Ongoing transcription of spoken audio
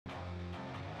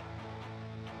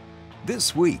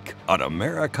This week on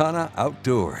Americana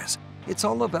Outdoors, it's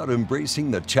all about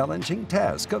embracing the challenging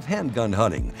task of handgun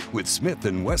hunting with Smith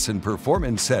and Wesson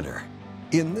Performance Center.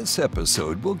 In this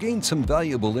episode, we'll gain some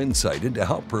valuable insight into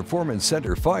how Performance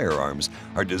Center firearms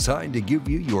are designed to give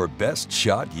you your best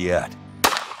shot yet.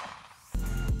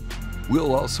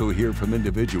 We'll also hear from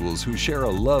individuals who share a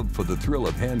love for the thrill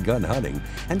of handgun hunting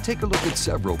and take a look at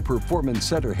several Performance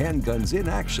Center handguns in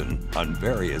action on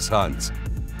various hunts.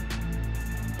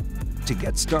 To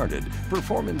get started,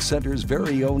 Performance Center's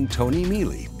very own Tony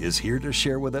Miele is here to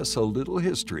share with us a little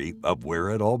history of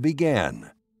where it all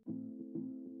began.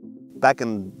 Back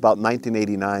in about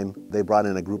 1989, they brought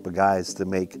in a group of guys to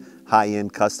make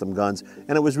high-end custom guns,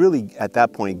 and it was really at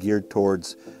that point geared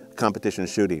towards competition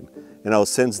shooting. You know,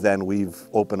 since then we've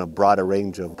opened a broader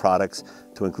range of products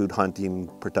to include hunting,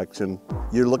 protection.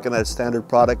 You're looking at a standard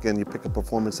product and you pick a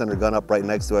Performance Center gun up right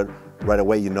next to it, right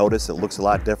away you notice it looks a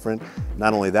lot different.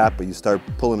 Not only that, but you start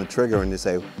pulling the trigger and you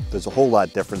say, there's a whole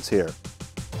lot difference here.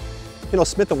 You know,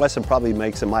 Smith and Wesson probably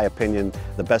makes, in my opinion,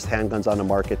 the best handguns on the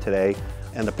market today.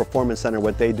 And the Performance Center,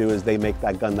 what they do is they make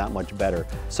that gun that much better.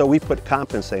 So we put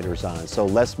compensators on, so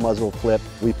less muzzle flip.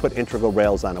 We put integral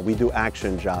rails on it. We do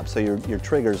action jobs, so your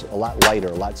trigger's a lot lighter,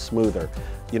 a lot smoother.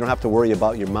 You don't have to worry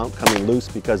about your mount coming loose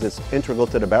because it's integral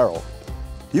to the barrel.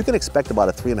 You can expect about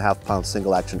a 3.5-pound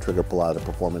single action trigger pull out of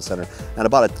the Performance Center and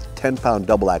about a 10-pound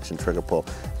double action trigger pull.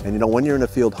 And you know, when you're in the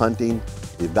field hunting,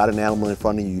 you've got an animal in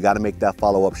front of you, you got to make that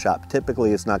follow-up shot.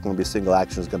 Typically, it's not going to be single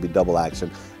action, it's going to be double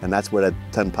action, and that's where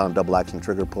that 10-pound double action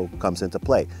trigger pull comes into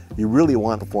play. You really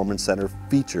want Performance Center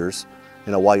features,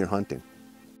 you know, while you're hunting.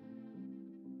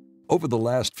 Over the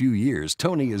last few years,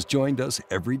 Tony has joined us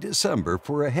every December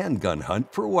for a handgun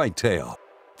hunt for whitetail.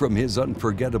 From his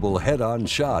unforgettable head-on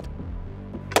shot,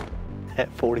 at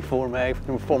 44 mag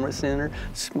from Performance Center,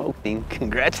 smoked him.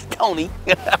 Congrats, Tony.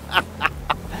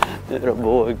 Little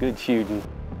boy, good shooting.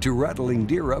 to rattling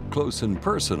deer up close and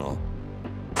personal,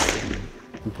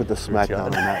 You put the smackdown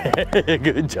on that.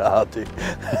 Good job, dude.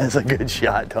 That's a good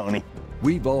shot, Tony.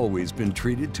 we've always been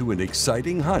treated to an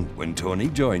exciting hunt when Tony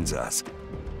joins us.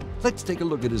 Let's take a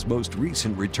look at his most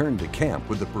recent return to camp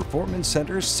with the Performance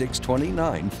Center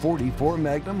 629 44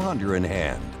 Magnum Hunter in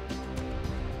hand.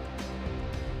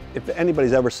 If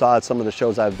anybody's ever saw some of the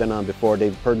shows I've been on before,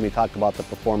 they've heard me talk about the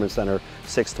Performance Center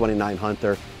 629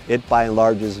 Hunter. It, by and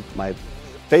large, is my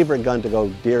favorite gun to go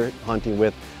deer hunting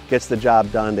with. Gets the job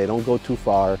done, they don't go too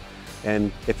far.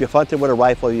 And if you've hunted with a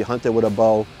rifle, you hunted with a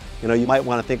bow, you know, you might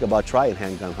want to think about trying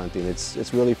handgun hunting.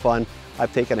 It's really fun.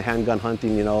 I've taken a handgun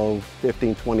hunting, you know,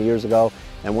 15, 20 years ago,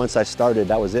 and once I started,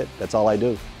 that was it. That's all I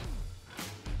do.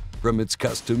 From its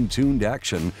custom-tuned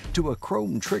action to a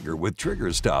chrome trigger with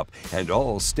trigger stop and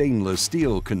all stainless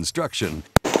steel construction,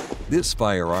 this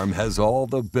firearm has all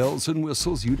the bells and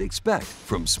whistles you'd expect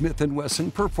from Smith and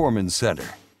Wesson Performance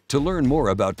Center. To learn more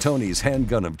about Tony's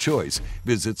handgun of choice,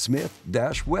 visit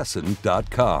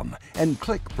smith-wesson.com and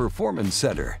click Performance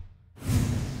Center.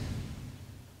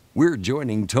 We're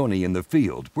joining Tony in the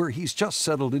field where he's just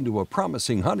settled into a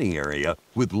promising hunting area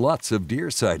with lots of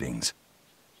deer sightings.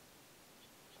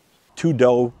 Two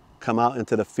doe come out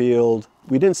into the field.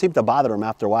 We didn't seem to bother them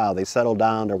after a while. They settled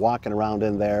down, they're walking around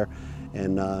in there,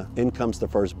 and in comes the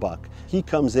first buck. He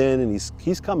comes in and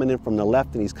he's coming in from the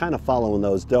left and he's kind of following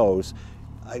those does.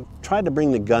 I tried to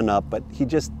bring the gun up, but he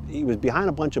was behind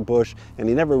a bunch of bush and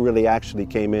he never really actually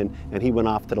came in, and he went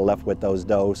off to the left with those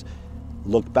does.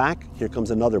 Look back, here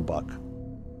comes another buck.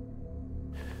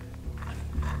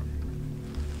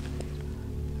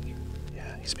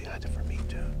 Yeah, he's behind it for me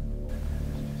too.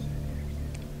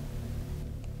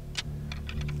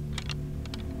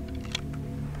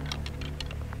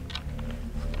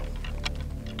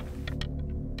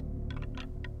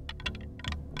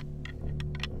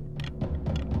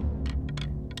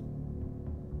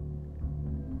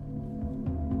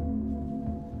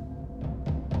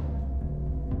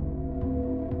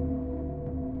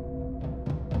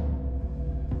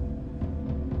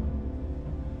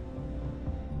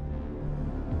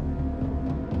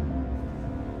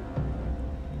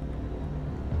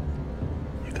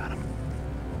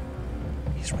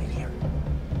 He's right here.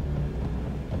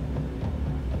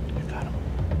 You got him.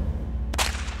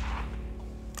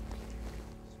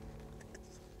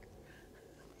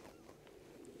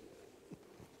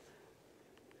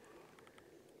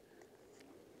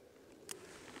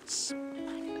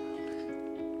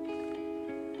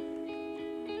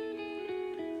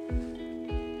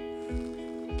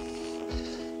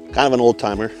 Kind of an old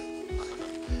timer.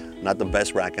 Not the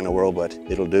best rack in the world, but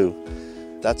it'll do.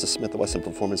 That's a Smith and Wesson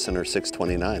Performance Center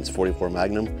 629. It's 44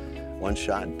 Magnum. One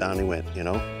shot, down he went, you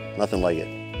know? Nothing like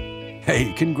it.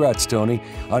 Hey, congrats, Tony,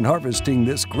 on harvesting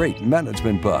this great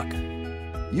management buck.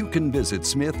 You can visit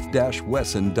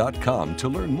smith-wesson.com to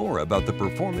learn more about the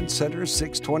Performance Center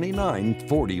 629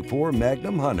 44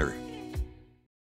 Magnum Hunter.